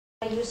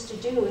I used to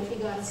do if he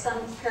got a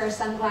pair of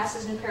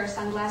sunglasses, new pair of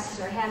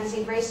sunglasses, or a hat, is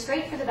he'd race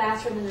straight for the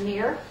bathroom in the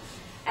mirror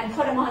and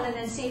put them on and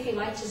then see if he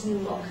liked his new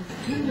look.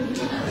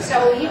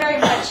 So he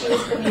very much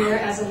used the mirror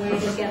as a way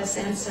to get a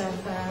sense of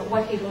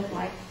what he looked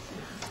like.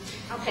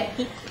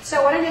 Okay,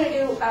 so what I'm going to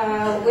do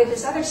with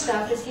this other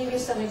stuff is give you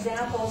some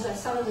examples of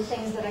some of the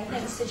things that I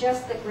think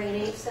suggest that great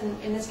apes, and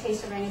in this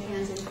case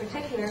orangutans in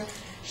particular,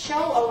 show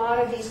a lot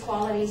of these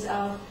qualities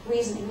of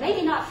reasoning.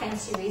 Maybe not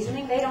fancy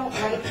reasoning. They don't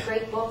write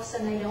great books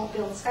and they don't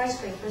build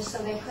skyscrapers, so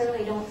they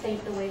clearly don't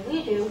think the way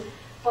we do.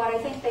 But I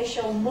think they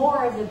show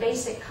more of the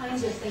basic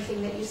kinds of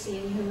thinking that you see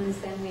in humans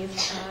than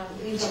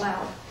we've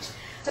allowed.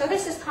 So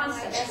this is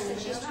concept S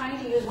that she's trying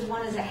to use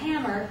one as a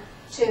hammer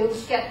to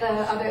get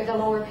the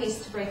lower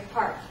piece to break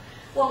apart.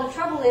 Well, the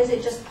trouble is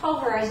it just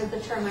pulverizes the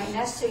termite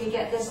nest, so you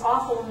get this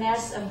awful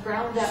mess of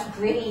ground up,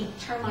 gritty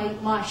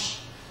termite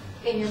mush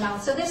in your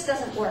mouth. So this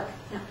doesn't work.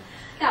 No.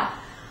 Now,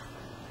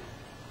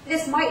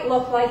 this might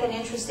look like an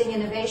interesting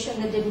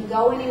innovation that didn't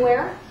go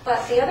anywhere,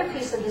 but the other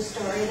piece of the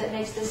story that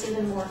makes this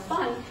even more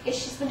fun is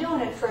she's been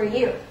doing it for a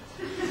year.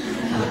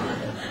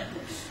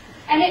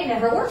 And it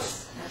never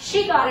works.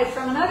 She got it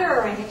from another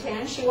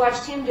orangutan. She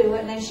watched him do it,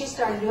 and then she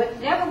started to do it.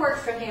 Never worked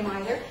for him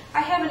either. I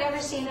haven't ever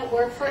seen it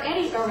work for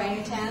any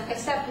orangutan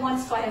except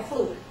once by a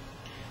fluke.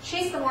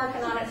 She's been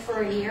working on it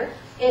for a year.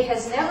 It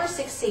has never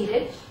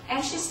succeeded,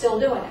 and she's still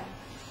doing it.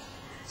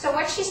 So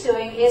what she's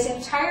doing is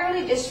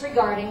entirely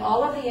disregarding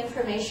all of the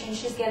information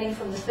she's getting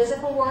from the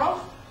physical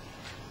world,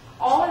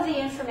 all of the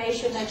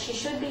information that she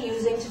should be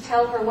using to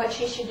tell her what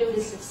she should do to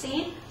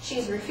succeed.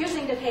 She's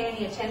refusing to pay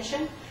any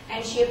attention,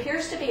 and she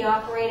appears to be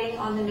operating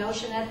on the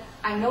notion that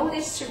I know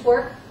this should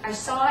work, I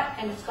saw it,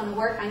 and it's going to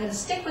work. I'm going to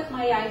stick with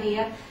my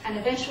idea, and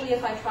eventually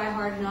if I try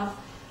hard enough,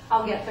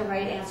 I'll get the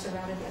right answer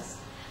out of this.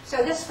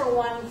 So this,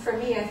 for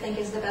me, I think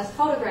is the best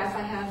photograph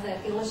I have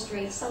that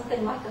illustrates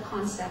something like the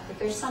concept, that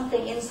there's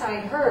something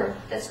inside her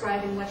that's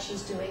driving what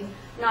she's doing,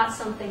 not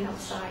something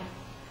outside.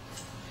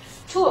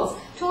 Tools.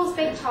 Tools,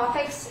 big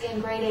topics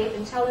in great ape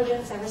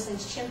intelligence ever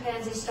since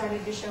chimpanzees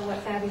started to show what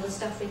fabulous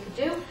stuff they could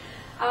do.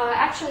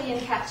 Actually, in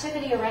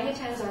captivity,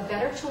 orangutans are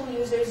better tool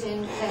users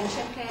than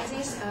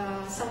chimpanzees.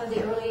 Some of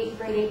the early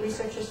great ape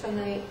researchers from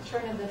the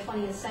turn of the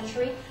 20th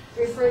century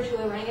referred to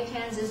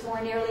orangutans as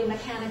more nearly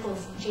mechanical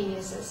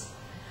geniuses.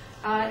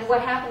 And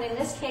what happened in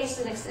this case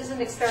is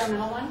an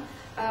experimental one.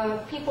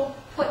 People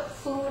put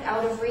food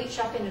out of reach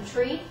up in a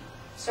tree.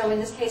 So in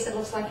this case, it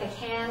looks like a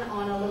can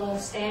on a little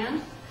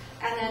stand.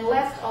 And then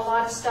left a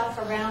lot of stuff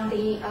around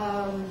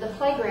the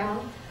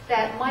playground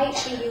that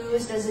might be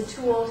used as a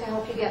tool to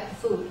help you get the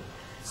food.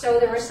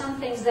 So there are some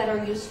things that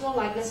are useful,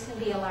 like this can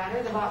be a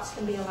ladder, the box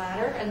can be a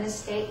ladder, and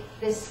this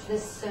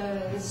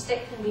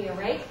stick can be a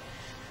rake.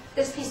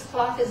 This piece of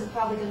cloth isn't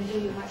probably going to do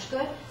you much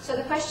good. So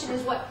the question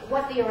is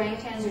what the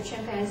orangutans or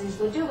chimpanzees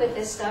would do with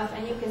this stuff,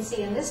 and you can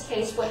see in this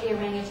case what the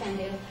orangutan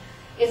did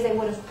is they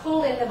would have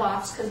pulled in the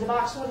box, because the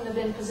box wouldn't have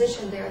been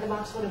positioned there, the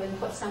box would have been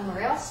put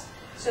somewhere else.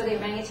 So the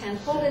orangutan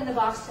pulled in the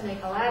box to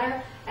make a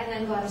ladder, and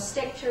then got a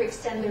stick to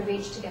extend their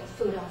reach to get the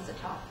food off the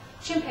top.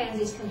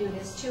 Chimpanzees can do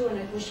this too, and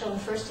it was shown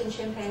first in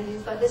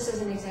chimpanzees, but this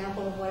is an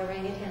example of what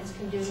orangutans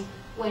can do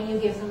when you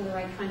give them the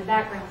right kind of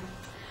background.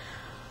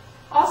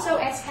 Also,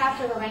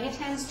 ex-captive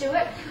orangutans do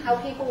it. How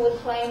people would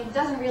claim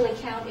doesn't really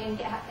count in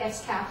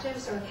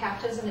ex-captives or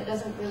captives, and it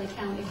doesn't really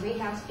count in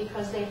rehabs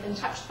because they've been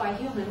touched by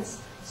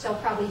humans, so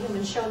probably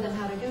humans showed them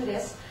how to do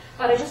this.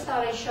 But I just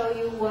thought I'd show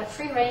you what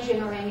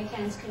free-ranging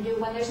orangutans can do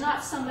when there's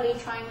not somebody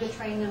trying to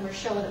train them or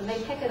show them.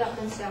 They pick it up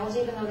themselves,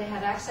 even though they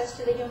have access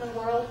to the human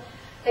world.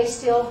 They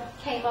still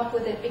came up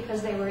with it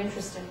because they were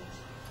interested.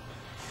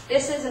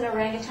 This is an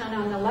orangutan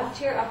on the left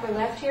here, upper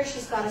left here.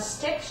 She's got a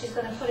stick. She's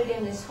going to put it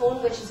in this hole,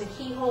 which is a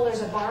keyhole.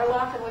 There's a bar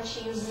lock, and what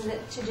she uses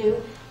it to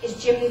do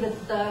is jimmy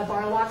the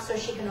bar lock so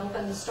she can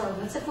open the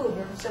storeroom. It's a food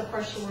room, so of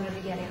course she wanted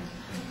to get in.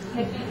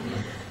 Okay.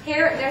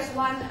 Here, there's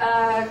one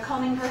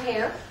combing her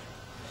hair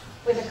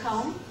with a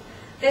comb.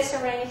 This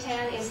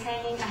orangutan is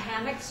hanging a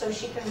hammock so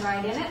she can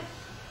ride in it.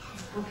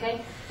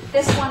 Okay.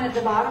 This one at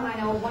the bottom, I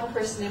know one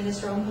person in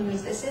this room who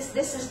knows this is.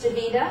 This is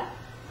Davida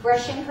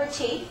brushing her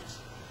teeth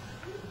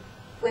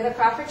with a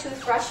proper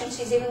toothbrush, and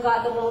she's even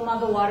got the little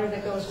mug of water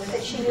that goes with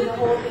it. She knew the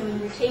whole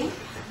human routine.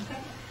 Okay.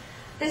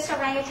 This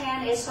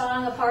orangutan is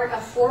sawing apart a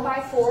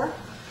 4x4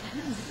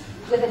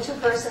 with a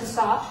two-person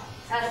saw,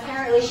 and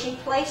apparently she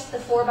placed the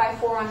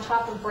 4x4 on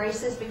top of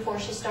braces before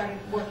she started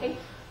working.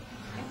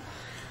 Okay.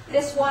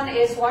 This one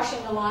is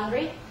washing the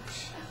laundry.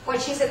 Well,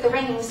 she's at the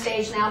wringing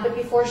stage now, but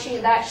before she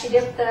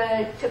took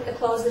the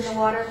clothes in the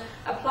water,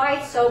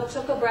 applied soap,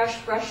 took a brush,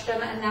 brushed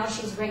them, and now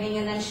she's wringing,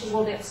 and then she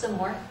will dip some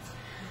more.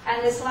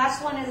 And this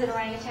last one is an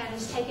orangutan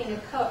who's taking a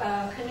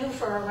canoe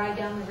for a ride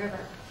down the river.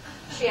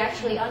 She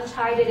actually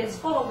untied it. It's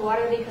full of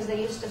water because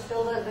they used to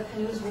fill the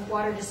canoes with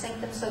water to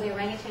sink them so the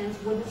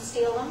orangutans wouldn't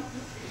steal them.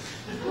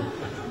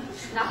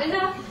 Not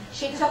enough.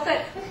 She took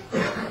it,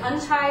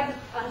 untied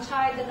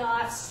the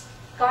knots,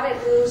 got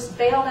it loose,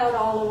 bailed out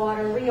all the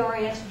water,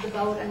 reoriented the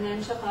boat, and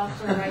then took off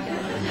for a ride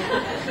down the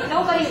river.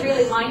 Nobody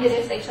really minded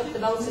if they took the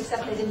boats,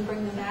 except they didn't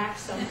bring them back.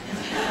 So.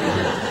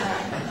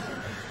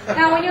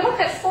 Now, when you look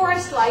at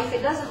forest life,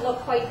 it doesn't look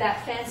quite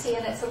that fancy,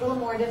 and it's a little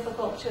more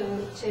difficult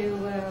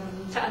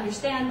to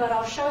understand, but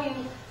I'll show you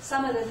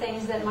some of the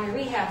things that my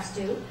rehabs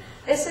do.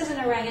 This is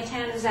an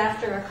orangutan who's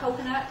after a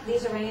coconut.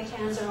 These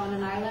orangutans are on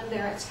an island.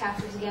 They're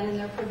ex-captives again, and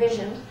they're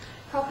provisioned.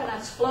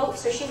 Coconuts float,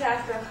 so she's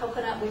after a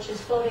coconut which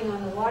is floating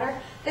on the water.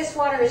 This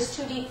water is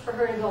too deep for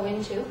her to go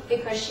into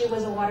because she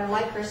was a water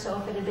liker, so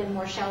if it had been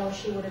more shallow,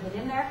 she would have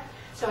been in there.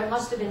 So it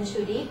must have been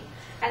too deep.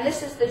 And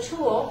this is the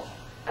tool,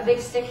 a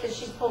big stick that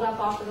she's pulled up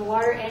off of the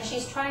water, and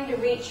she's trying to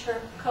reach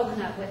her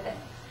coconut with it.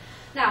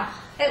 Now,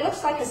 it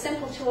looks like a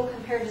simple tool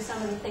compared to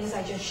some of the things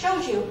I just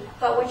showed you,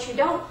 but what you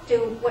don't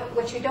do,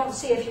 what you don't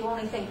see if you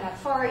only think that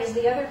far, is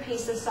the other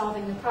piece of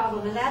solving the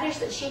problem, and that is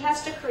that she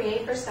has to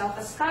create herself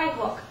a sky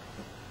hook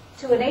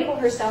to enable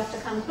herself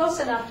to come close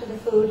enough to the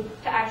food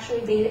to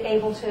actually be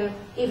able to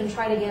even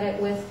try to get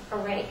it with a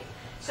rake.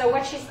 So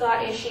what she's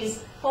got is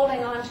she's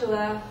holding on to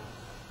a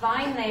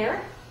vine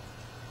there,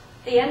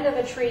 the end of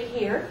a tree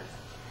here,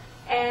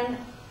 and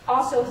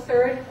also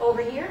third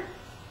over here.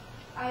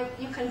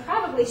 You can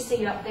probably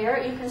see up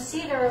there, you can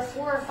see there are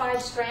 4 or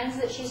 5 strands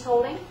that she's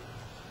holding.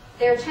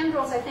 They're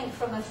tendrils, I think,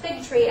 from a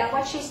fig tree, and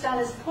what she's done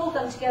is pulled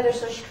them together,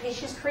 so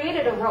she's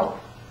created a rope.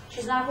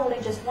 She's not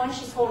holding just one,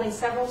 she's holding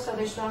several, so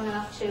they're strong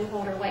enough to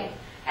hold her weight.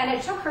 And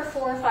it took her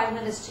 4 or 5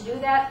 minutes to do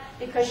that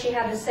because she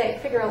had to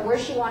figure out where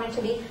she wanted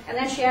to be, and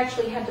then she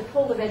actually had to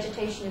pull the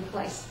vegetation in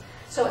place.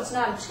 So it's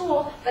not a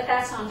tool, but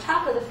that's on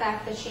top of the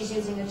fact that she's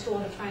using a tool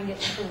to try and get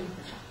the food.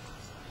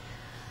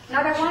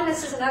 Another one,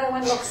 this is another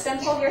one, looks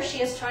simple. Here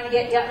she is trying to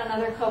get yet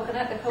another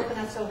coconut. The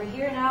coconut's over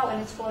here now,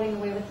 and it's floating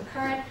away with the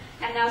current.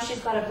 And now she's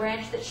got a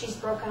branch that she's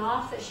broken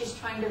off that she's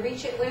trying to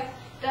reach it with.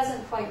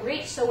 Doesn't quite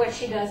reach, so what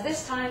she does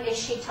this time is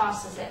she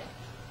tosses it.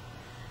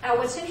 Now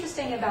what's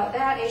interesting about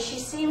that is she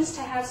seems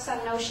to have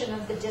some notion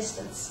of the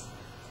distance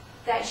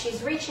that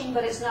she's reaching,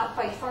 but it's not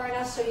quite far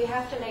enough, so you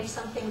have to make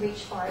something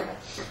reach farther.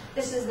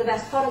 This is the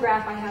best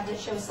photograph I have that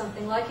shows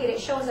something like it. It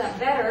shows up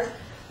better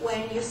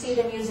when you see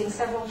them using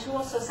several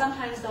tools, so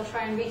sometimes they'll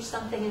try and reach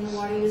something in the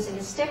water using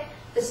a stick.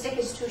 The stick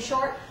is too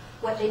short.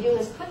 What they do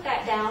is put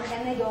that down,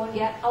 and they go and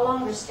get a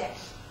longer stick.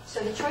 So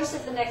the choice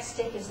of the next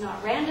stick is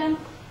not random.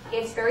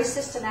 It's very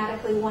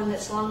systematically one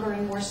that's longer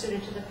and more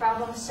suited to the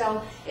problem.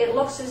 So it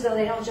looks as though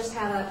they don't just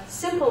have a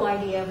simple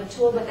idea of a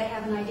tool, but they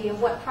have an idea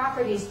of what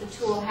properties the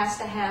tool has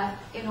to have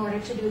in order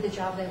to do the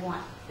job they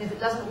want. If it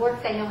doesn't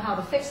work, they know how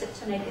to fix it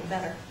to make it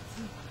better.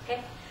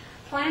 Okay?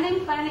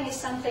 Planning is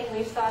something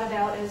we've thought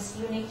about as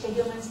unique to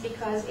humans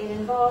because it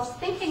involves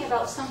thinking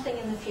about something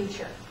in the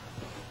future.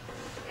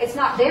 It's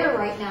not there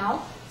right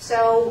now,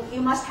 so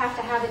you must have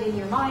to have it in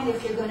your mind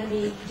if you're going to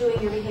be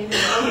doing your behavior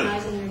or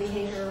organizing your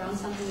behavior around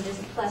something that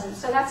isn't pleasant.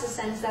 So that's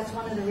that's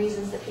one of the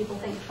reasons that people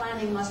think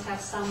planning must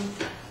have some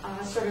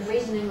sort of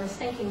reasoning or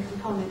thinking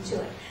component to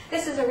it.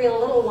 This is a real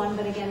little one,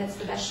 but again, it's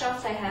the best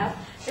shots I have.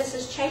 This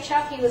is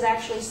Che-Chup. He was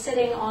actually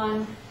sitting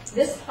on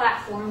this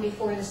platform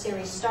before the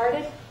series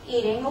started,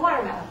 eating a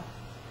watermelon.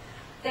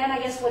 Then I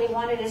guess what he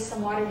wanted is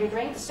some water to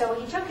drink, so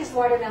he took his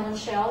watermelon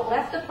shell,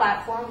 left the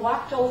platform,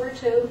 walked over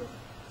to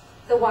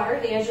the water,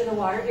 the edge of the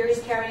water. Here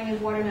he's carrying his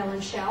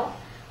watermelon shell.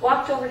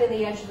 Walked over to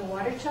the edge of the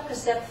water, took a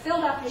sip,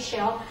 filled up his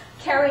shell,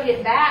 carried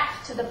it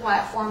back to the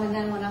platform, and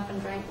then went up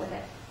and drank with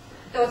it.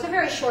 So it's a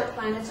very short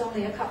plan. It's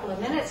only a couple of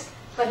minutes,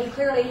 but he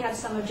clearly had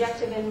some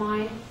objective in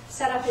mind,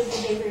 set up his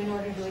behavior in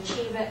order to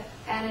achieve it,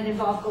 and it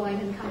involved going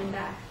and coming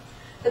back.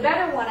 The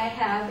better one I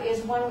have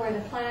is one where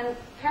the plan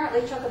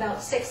apparently took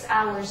about 6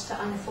 hours to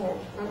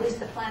unfold, or at least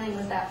the planning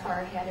was that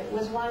far ahead. It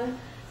was one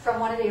from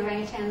one of the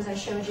orangutans I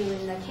showed you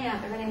in the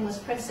camp. Her name was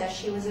Princess.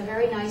 She was a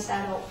very nice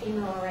adult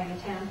female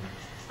orangutan.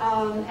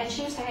 And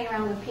she used to hang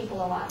around with people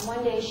a lot.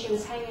 One day she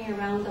was hanging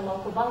around the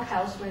local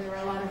bunkhouse where there were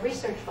a lot of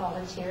research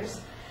volunteers.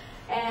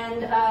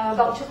 And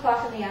about 2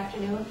 o'clock in the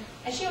afternoon,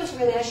 and she was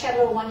really, she had a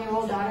little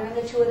 1-year-old daughter, and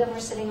the two of them were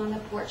sitting on the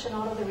porch, and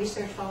all of the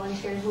research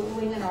volunteers were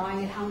oohing and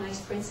awing at how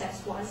nice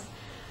Princess was.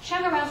 She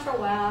hung around for a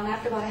while, and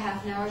after about a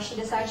half an hour, she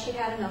decided she'd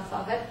had enough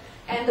of it.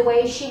 And the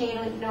way she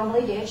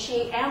normally did,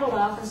 she ambled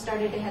off and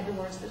started to head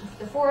towards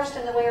the forest.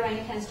 And the way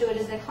orangutans do it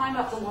is they climb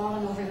up the wall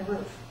and over the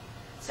roof.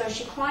 So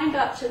she climbed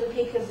up to the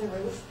peak of the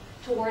roof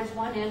towards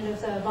one end of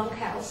the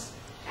bunkhouse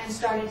and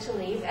started to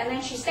leave. And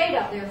then she stayed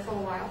up there for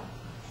a while.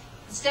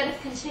 Instead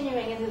of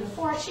continuing into the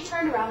forest, she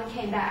turned around and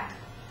came back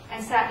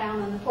and sat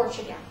down on the porch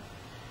again.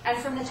 And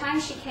from the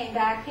time she came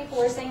back, people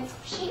were saying,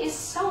 she is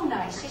so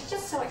nice. She's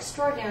just so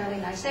extraordinarily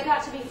nice. They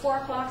got to be 4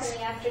 o'clock in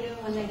the afternoon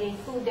when they gave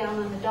food down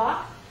on the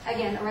dock.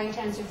 Again,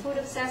 orangutans are food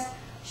obsessed.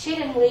 She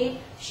didn't leave.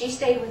 She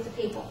stayed with the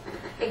people.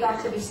 It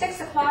got to be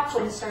 6 o'clock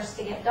when it starts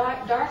to get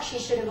dark. She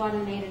should have gone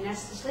and made a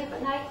nest to sleep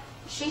at night.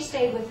 She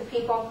stayed with the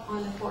people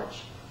on the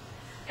porch.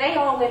 They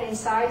all went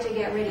inside to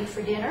get ready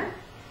for dinner.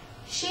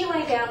 She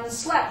lay down and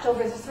slept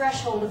over the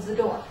threshold of the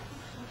door.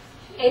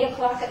 8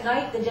 o'clock at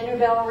night, the dinner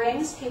bell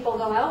rings, people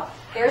go out.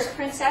 There's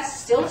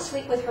Princess, still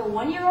asleep with her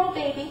 1-year-old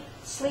baby,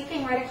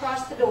 sleeping right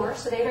across the door.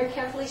 So they very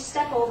carefully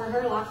step over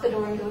her, lock the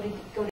door, and go to